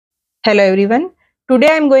Hello everyone. Today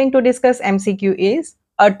I am going to discuss MCQ is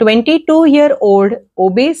a 22-year-old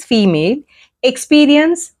obese female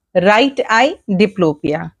experienced right eye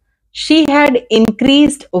diplopia. She had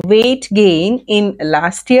increased weight gain in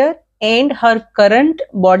last year and her current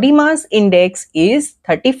body mass index is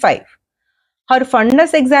 35. Her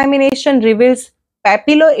fundus examination reveals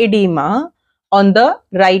papilloedema on the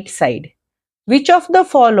right side. Which of the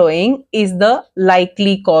following is the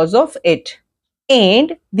likely cause of it?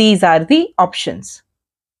 And these are the options.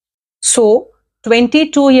 So,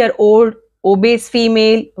 22-year-old obese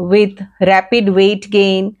female with rapid weight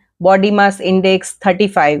gain, body mass index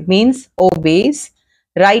 35 means obese,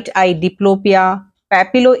 right eye diplopia,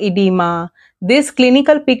 papilloedema. This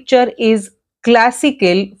clinical picture is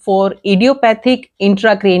classical for idiopathic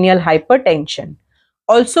intracranial hypertension,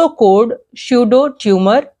 also called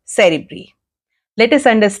pseudotumor cerebri. Let us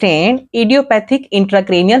understand idiopathic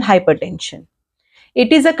intracranial hypertension.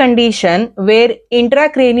 It is a condition where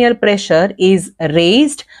intracranial pressure is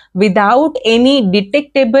raised without any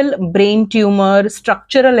detectable brain tumor,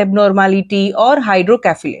 structural abnormality, or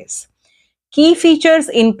hydrocephalus. Key features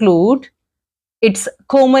include it's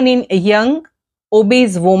common in young,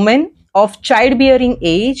 obese women of childbearing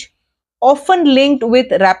age, often linked with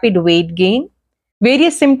rapid weight gain.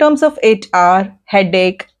 Various symptoms of it are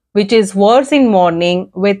headache, which is worse in morning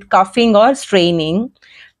with coughing or straining,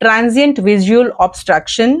 transient visual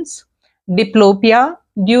obstructions, diplopia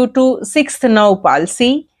due to sixth nerve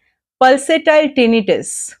palsy, pulsatile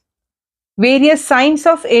tinnitus. Various signs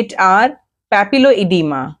of it are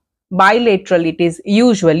papilloedema. Bilateral it is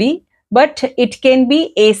usually, but it can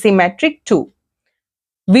be asymmetric too.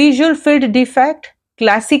 Visual field defect,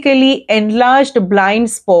 classically enlarged blind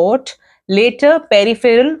spot, later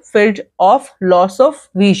peripheral field of loss of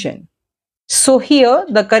vision. So here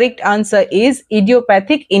the correct answer is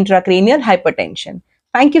idiopathic intracranial hypertension.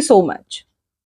 Thank you so much.